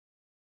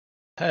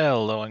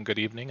Hello and good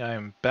evening.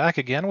 I'm back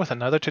again with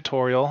another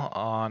tutorial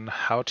on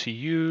how to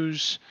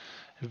use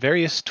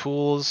various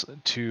tools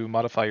to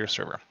modify your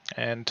server.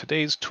 And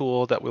today's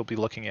tool that we'll be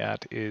looking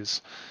at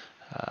is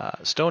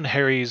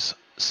Stoneharry's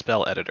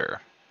spell editor.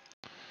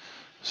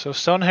 So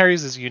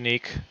Stoneharry's is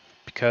unique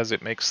because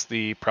it makes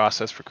the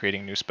process for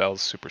creating new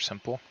spells super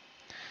simple.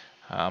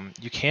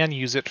 You can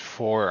use it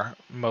for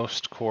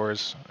most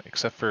cores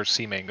except for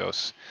C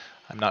Mangos.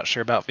 I'm not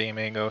sure about V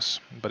Mangos,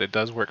 but it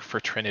does work for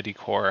Trinity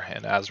Core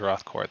and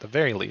Azeroth Core at the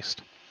very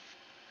least.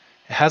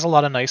 It has a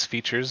lot of nice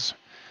features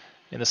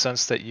in the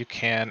sense that you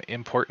can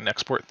import and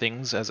export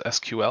things as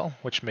SQL,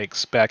 which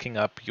makes backing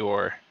up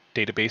your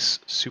database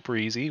super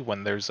easy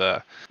when there's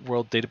a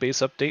world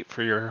database update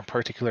for your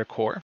particular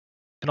core.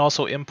 You can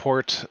also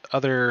import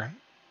other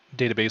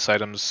database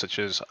items such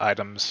as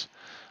items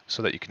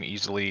so that you can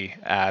easily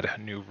add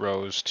new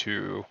rows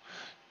to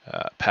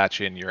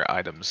patch in your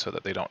items so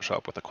that they don't show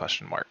up with a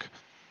question mark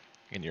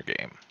in your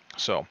game.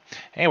 So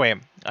anyway,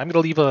 I'm going to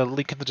leave a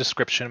link in the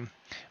description.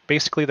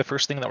 Basically, the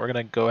first thing that we're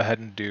going to go ahead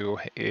and do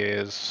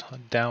is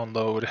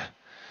download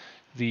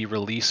the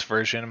release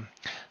version.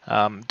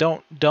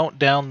 Don't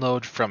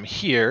download from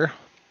here.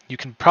 You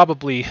can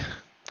probably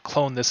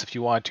clone this if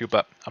you want to,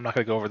 but I'm not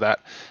going to go over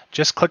that.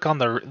 Just click on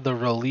the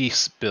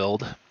release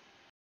build,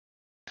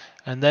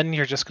 and then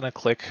you're just going to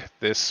click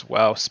this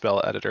WoW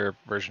spell editor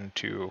version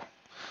 2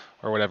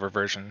 or whatever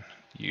version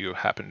you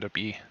happen to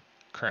be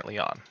currently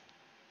on.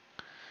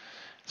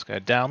 It's going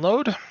to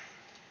download.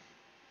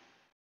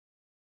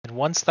 And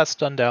once that's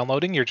done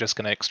downloading, you're just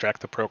going to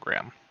extract the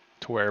program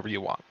to wherever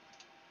you want.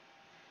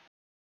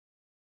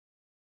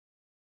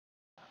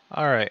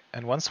 Alright,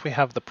 and once we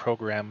have the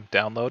program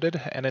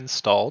downloaded and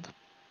installed,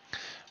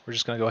 we're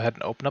just going to go ahead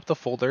and open up the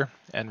folder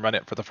and run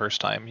it for the first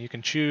time. You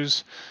can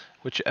choose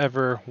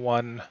whichever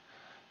one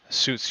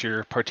suits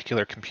your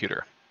particular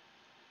computer.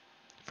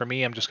 For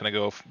me, I'm just going to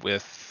go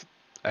with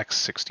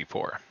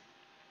x64.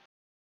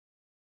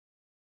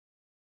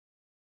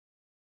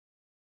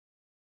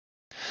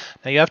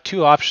 Now you have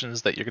two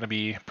options that you're going to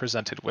be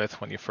presented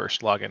with when you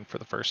first log in for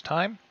the first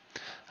time.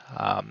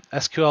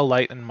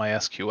 SQLite and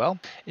MySQL.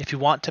 If you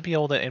want to be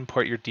able to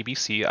import your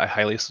DBC, I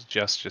highly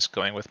suggest just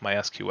going with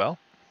MySQL.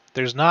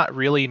 There's not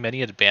really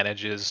many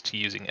advantages to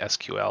using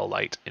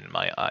SQLite in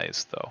my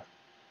eyes, though.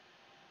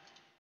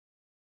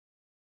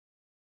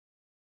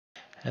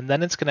 And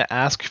then it's going to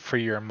ask for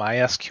your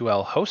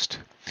MySQL host.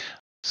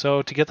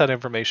 So to get that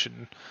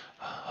information,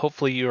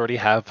 hopefully you already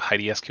have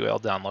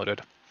HeidiSQL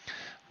downloaded.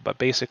 But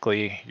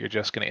basically, you're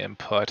just going to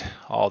input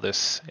all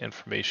this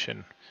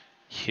information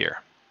here.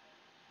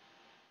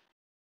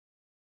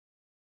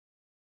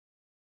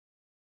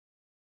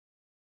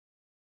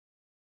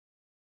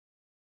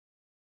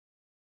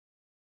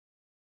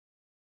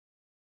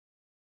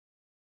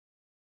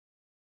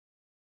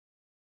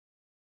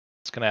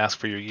 It's going to ask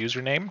for your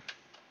username,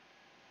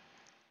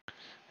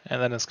 and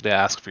then it's going to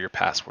ask for your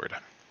password.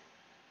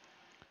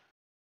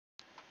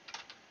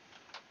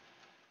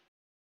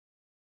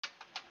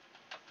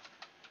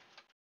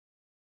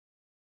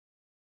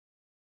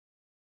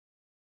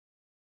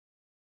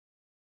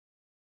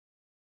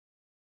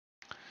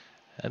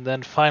 And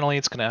then finally,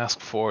 it's going to ask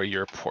for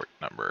your port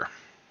number.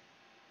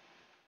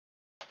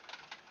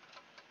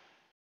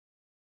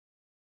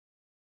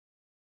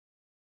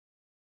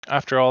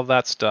 After all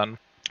that's done,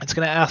 it's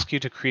going to ask you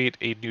to create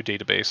a new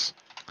database.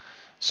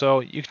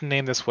 So you can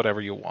name this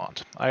whatever you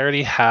want. I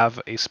already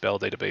have a spell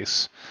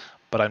database,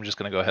 but I'm just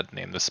going to go ahead and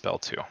name this spell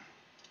too.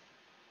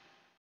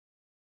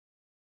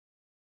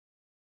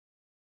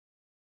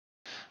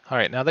 All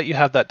right, now that you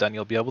have that done,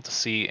 you'll be able to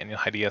see in your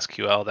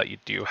HeidiSQL that you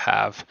do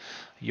have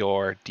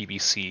your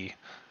DBC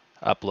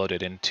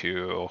uploaded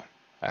into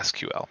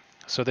SQL.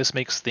 So this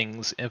makes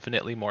things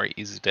infinitely more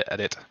easy to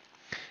edit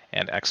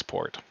and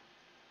export.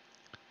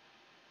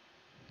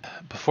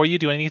 Before you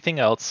do anything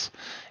else,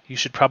 you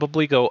should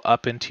probably go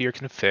up into your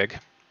config,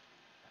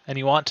 and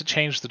you want to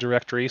change the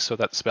directory so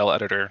that spell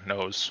editor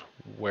knows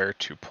where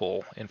to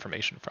pull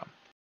information from.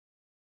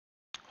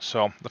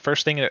 So the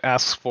first thing it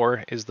asks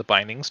for is the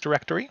bindings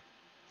directory,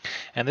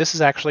 and this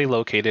is actually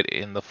located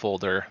in the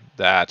folder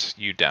that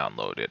you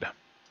downloaded.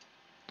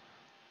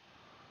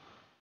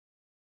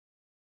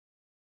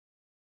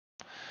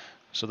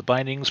 So the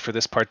bindings for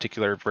this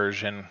particular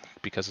version,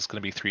 because it's going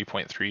to be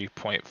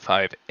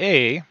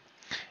 3.3.5a,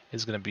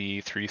 is going to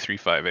be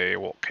 335a.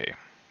 Well, okay.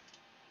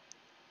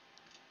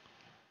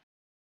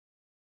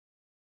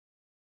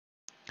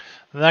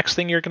 The next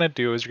thing you're going to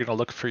do is you're going to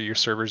look for your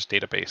server's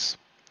database.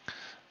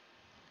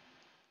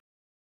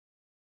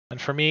 And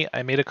for me,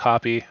 I made a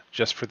copy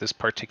just for this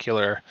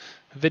particular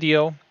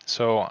video,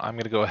 so I'm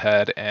going to go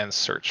ahead and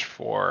search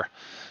for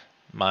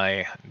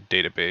my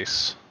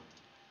database.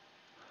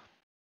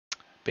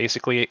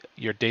 Basically,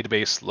 your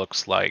database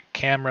looks like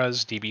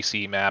cameras,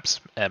 DBC maps,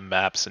 M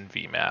maps, and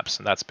V maps,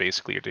 and that's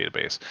basically your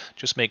database.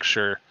 Just make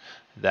sure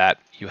that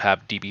you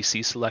have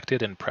DBC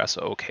selected and press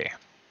OK.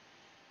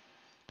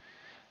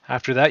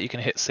 After that, you can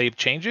hit Save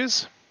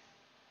Changes,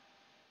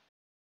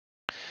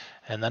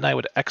 and then I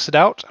would exit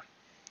out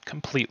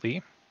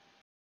completely.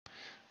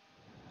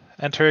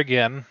 enter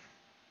again,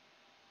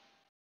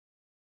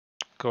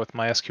 go with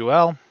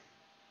MySQL,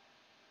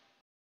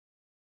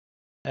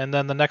 and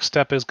then the next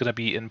step is going to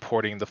be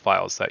importing the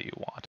files that you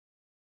want.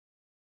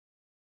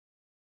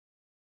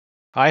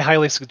 I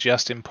highly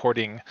suggest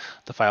importing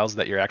the files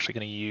that you're actually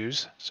going to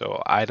use.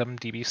 So item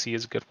DBC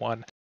is a good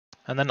one.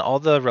 And then all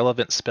the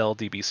relevant spell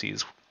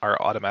DBCs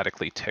are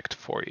automatically ticked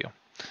for you.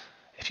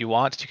 If you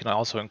want, you can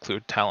also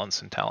include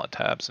talents and talent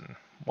tabs and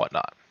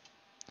whatnot.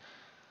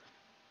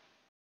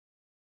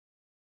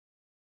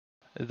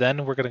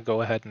 Then we're going to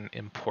go ahead and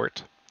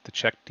import the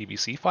checked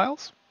DBC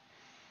files.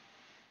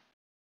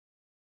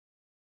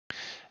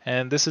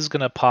 And this is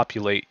going to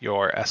populate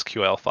your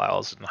SQL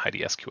files in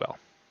HeidiSQL.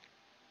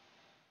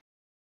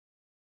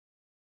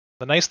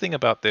 The nice thing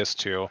about this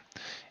too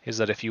is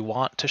that if you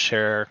want to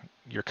share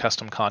your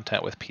custom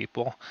content with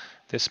people,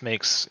 this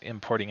makes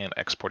importing and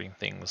exporting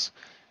things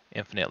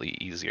infinitely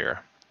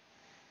easier.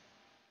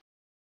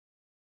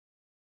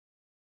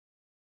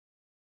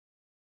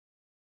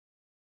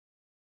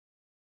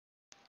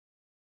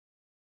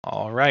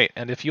 All right,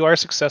 and if you are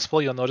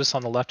successful, you'll notice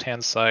on the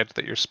left-hand side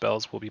that your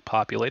spells will be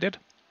populated.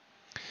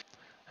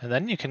 And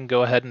then you can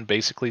go ahead and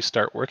basically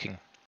start working.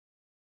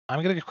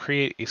 I'm going to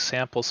create a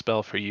sample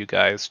spell for you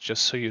guys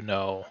just so you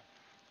know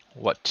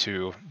what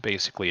to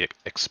basically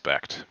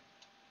expect.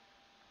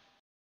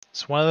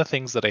 So one of the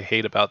things that I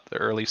hate about the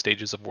early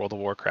stages of World of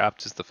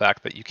Warcraft is the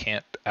fact that you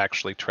can't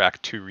actually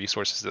track two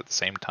resources at the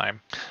same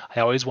time.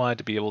 I always wanted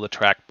to be able to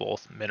track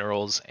both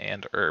minerals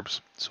and herbs.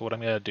 So what I'm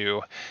going to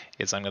do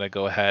is I'm going to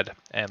go ahead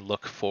and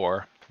look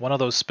for one of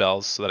those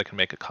spells so that I can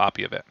make a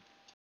copy of it.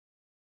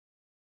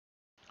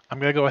 I'm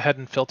going to go ahead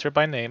and filter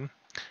by name,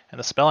 and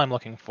the spell I'm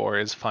looking for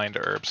is Find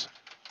Herbs.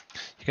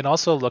 You can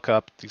also look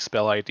up the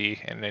spell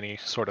ID in any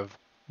sort of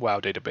WoW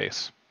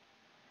database.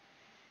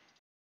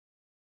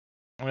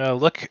 I'm going to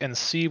look and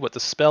see what the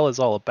spell is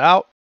all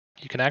about.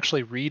 You can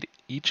actually read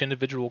each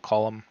individual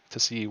column to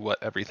see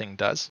what everything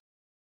does.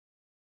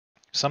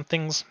 Some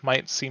things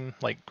might seem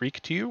like Greek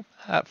to you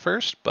at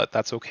first, but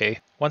that's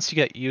okay. Once you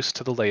get used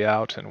to the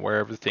layout and where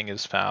everything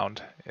is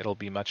found, it'll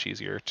be much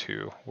easier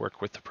to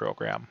work with the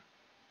program.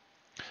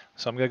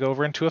 So I'm going to go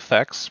over into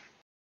Effects.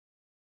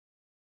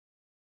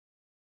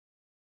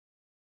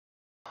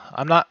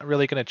 I'm not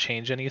really going to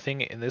change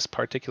anything in this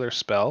particular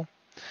spell.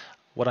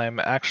 What I'm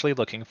actually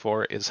looking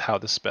for is how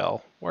the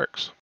spell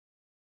works.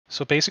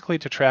 So basically,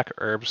 to track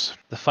herbs,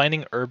 the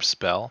Finding Herbs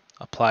spell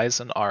applies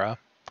an aura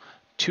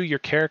to your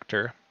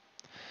character,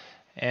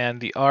 and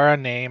the aura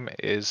name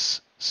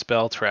is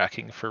spell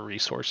tracking for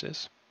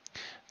resources.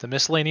 The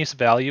miscellaneous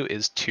value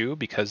is 2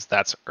 because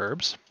that's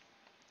herbs,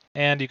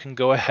 and you can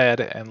go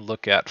ahead and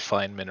look at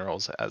find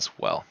minerals as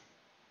well.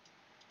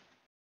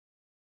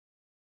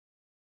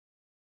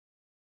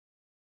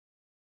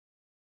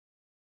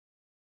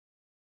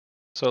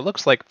 So it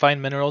looks like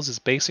find minerals is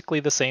basically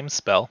the same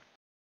spell,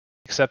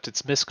 except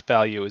its misc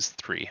value is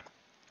 3.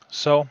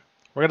 So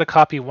we're going to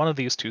copy one of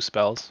these two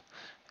spells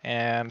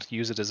and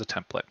use it as a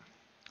template.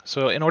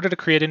 So in order to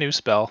create a new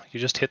spell,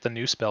 you just hit the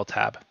New Spell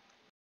tab.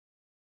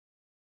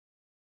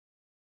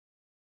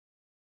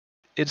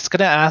 It's going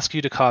to ask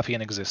you to copy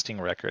an existing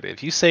record.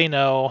 If you say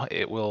no,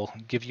 it will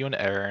give you an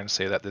error and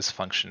say that this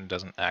function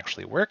doesn't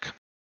actually work.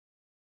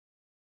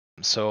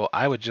 So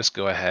I would just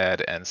go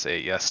ahead and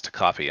say yes to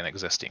copy an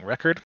existing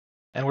record.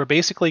 And we're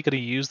basically going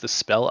to use the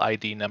spell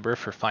ID number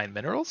for find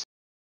minerals.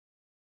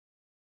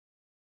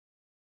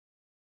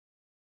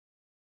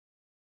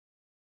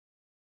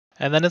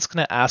 And then it's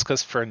going to ask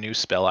us for a new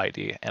spell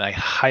ID. And I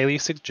highly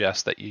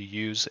suggest that you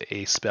use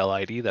a spell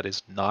ID that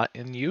is not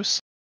in use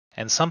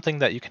and something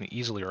that you can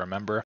easily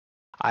remember.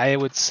 I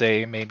would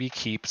say maybe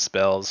keep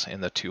spells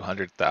in the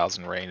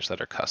 200,000 range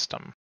that are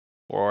custom,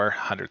 or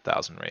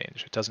 100,000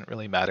 range. It doesn't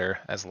really matter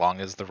as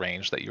long as the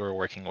range that you are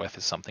working with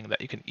is something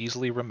that you can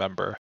easily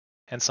remember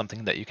and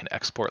something that you can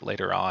export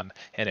later on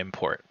and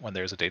import when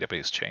there's a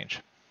database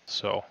change.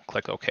 So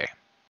click OK.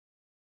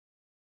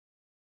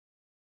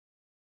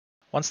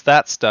 Once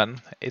that's done,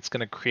 it's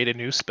going to create a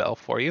new spell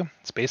for you.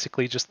 It's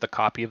basically just the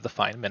copy of the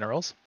find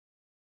minerals.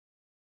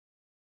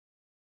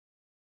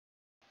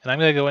 And I'm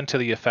going to go into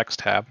the effects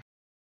tab.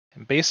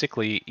 And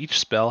basically, each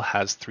spell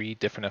has 3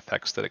 different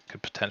effects that it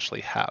could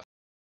potentially have.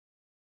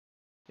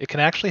 It can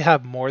actually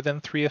have more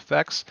than 3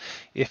 effects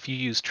if you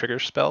use trigger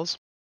spells,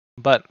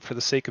 but for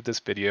the sake of this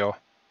video,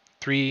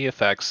 3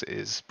 effects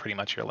is pretty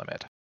much your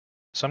limit.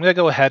 So I'm going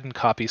to go ahead and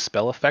copy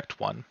spell effect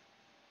 1.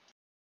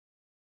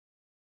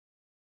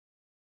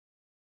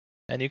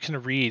 And you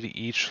can read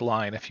each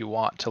line if you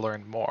want to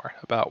learn more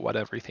about what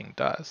everything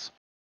does.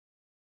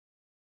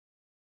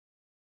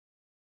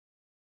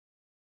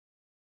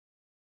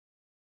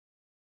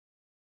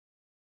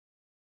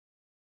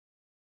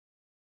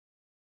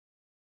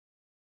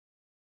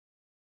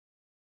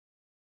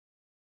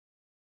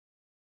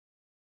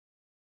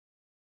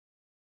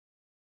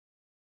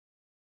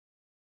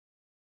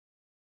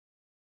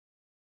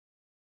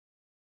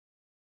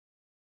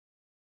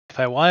 If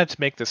I wanted to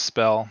make this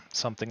spell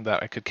something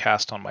that I could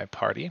cast on my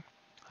party,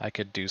 I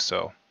could do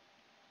so.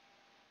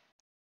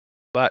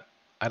 But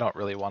I don't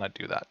really want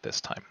to do that this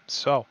time.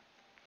 So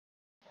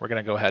we're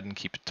going to go ahead and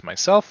keep it to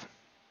myself.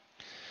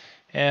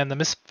 And the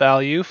misp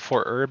value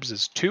for herbs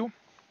is 2,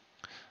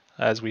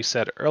 as we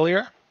said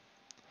earlier.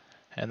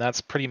 And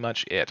that's pretty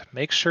much it.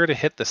 Make sure to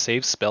hit the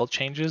save spell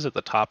changes at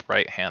the top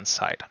right hand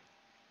side.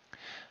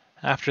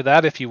 After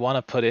that, if you want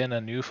to put in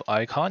a new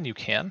icon, you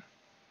can.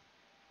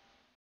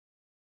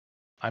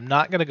 I'm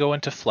not going to go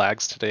into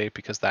flags today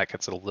because that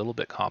gets a little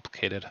bit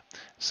complicated.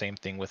 Same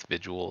thing with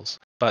visuals.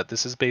 But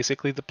this is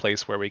basically the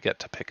place where we get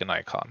to pick an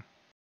icon.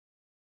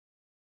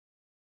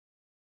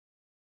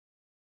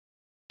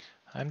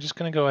 I'm just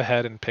going to go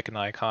ahead and pick an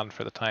icon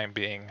for the time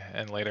being,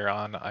 and later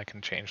on I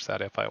can change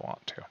that if I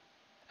want to.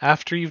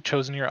 After you've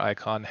chosen your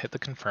icon, hit the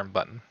confirm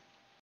button.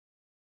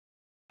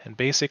 And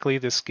basically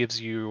this gives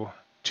you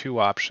 2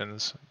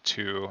 options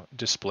to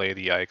display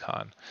the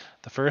icon.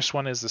 The first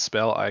one is the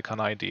spell icon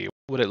ID,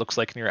 what it looks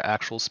like in your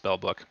actual spell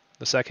book.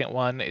 The second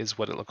one is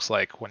what it looks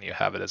like when you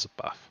have it as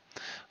a buff.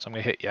 So I'm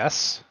going to hit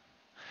yes,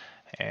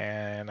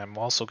 and I'm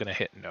also going to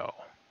hit no,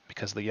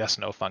 because the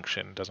yes-no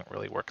function doesn't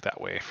really work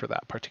that way for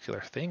that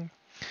particular thing.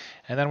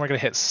 And then we're going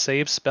to hit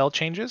save spell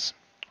changes.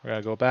 We're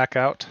going to go back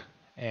out,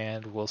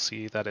 and we'll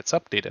see that it's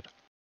updated.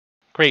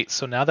 Great,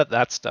 so now that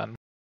that's done,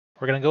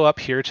 we're going to go up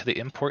here to the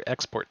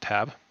Import-Export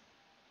tab,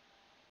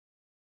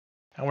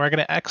 and we're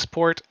going to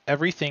export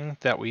everything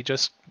that we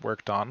just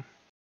worked on.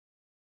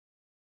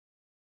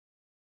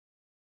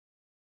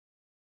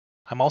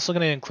 I'm also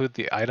going to include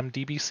the item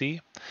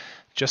DBC,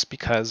 just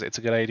because it's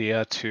a good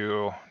idea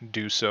to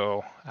do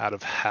so out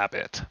of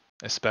habit,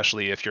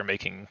 especially if you're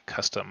making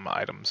custom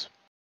items.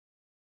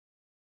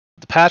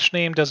 The patch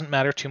name doesn't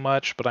matter too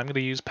much, but I'm going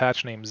to use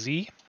patch name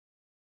Z.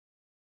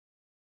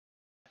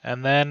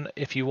 And then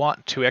if you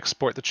want to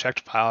export the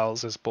checked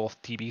files as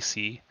both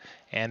DBC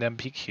and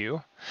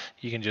MPQ,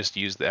 you can just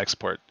use the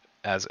export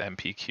as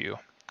MPQ,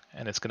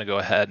 and it's going to go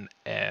ahead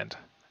and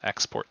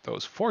export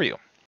those for you.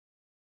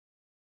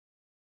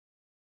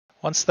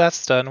 Once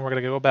that's done, we're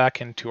going to go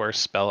back into our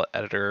spell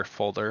editor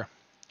folder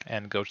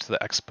and go to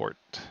the export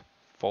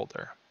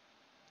folder.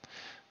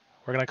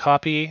 We're going to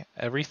copy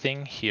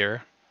everything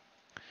here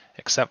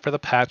except for the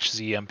patch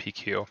Z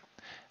MPQ,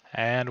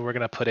 and we're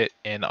going to put it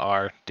in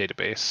our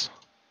database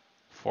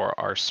for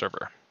our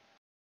server.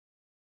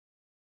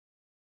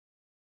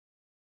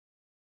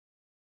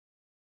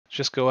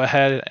 Just go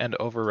ahead and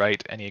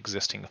overwrite any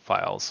existing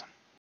files.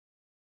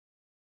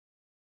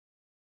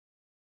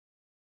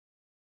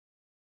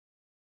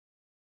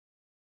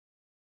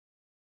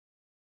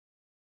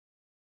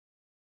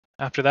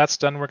 After that's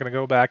done, we're going to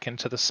go back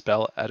into the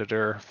spell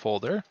editor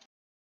folder,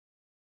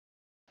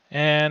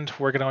 and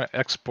we're going to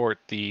export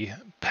the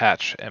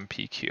patch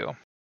MPQ.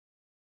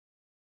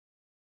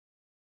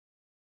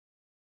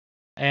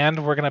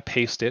 And we're going to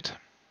paste it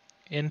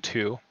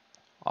into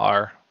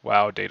our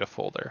WoW data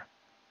folder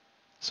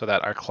so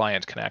that our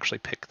client can actually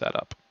pick that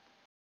up.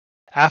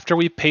 After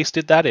we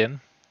pasted that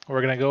in,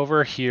 we're going to go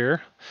over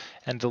here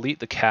and delete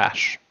the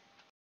cache.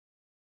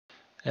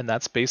 And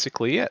that's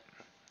basically it.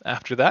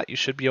 After that, you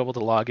should be able to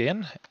log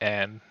in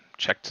and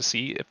check to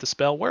see if the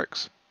spell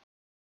works.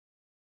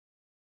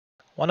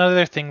 One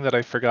other thing that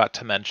I forgot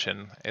to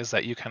mention is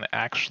that you can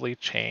actually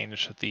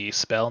change the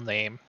spell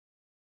name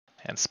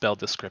and spell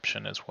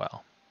description as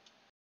well.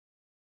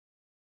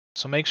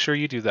 So make sure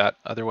you do that,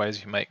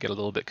 otherwise you might get a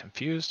little bit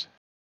confused,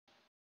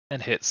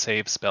 and hit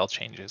save spell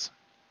changes.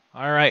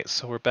 Alright,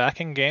 so we're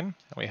back in game,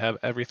 and we have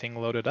everything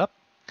loaded up.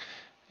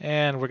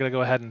 And we're going to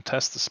go ahead and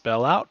test the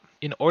spell out.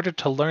 In order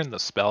to learn the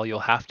spell, you'll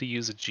have to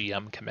use a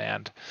GM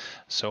command.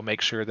 So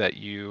make sure that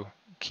you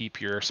keep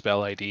your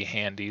spell ID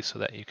handy so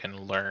that you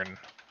can learn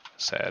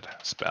said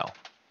spell.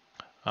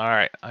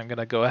 Alright, I'm going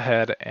to go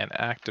ahead and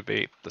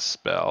activate the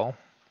spell,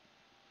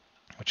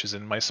 which is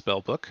in my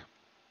spell book.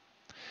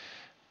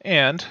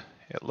 And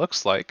it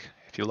looks like,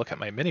 if you look at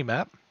my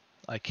minimap,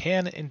 I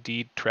can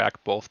indeed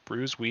track both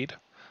Bruiseweed,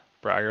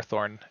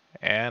 Briarthorn,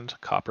 and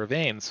Copper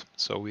Veins,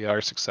 so we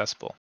are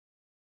successful.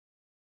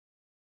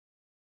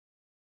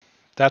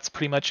 That's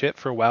pretty much it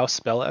for WoW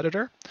Spell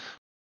Editor.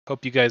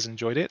 Hope you guys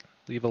enjoyed it.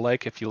 Leave a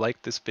like if you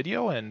liked this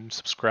video and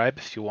subscribe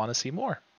if you want to see more.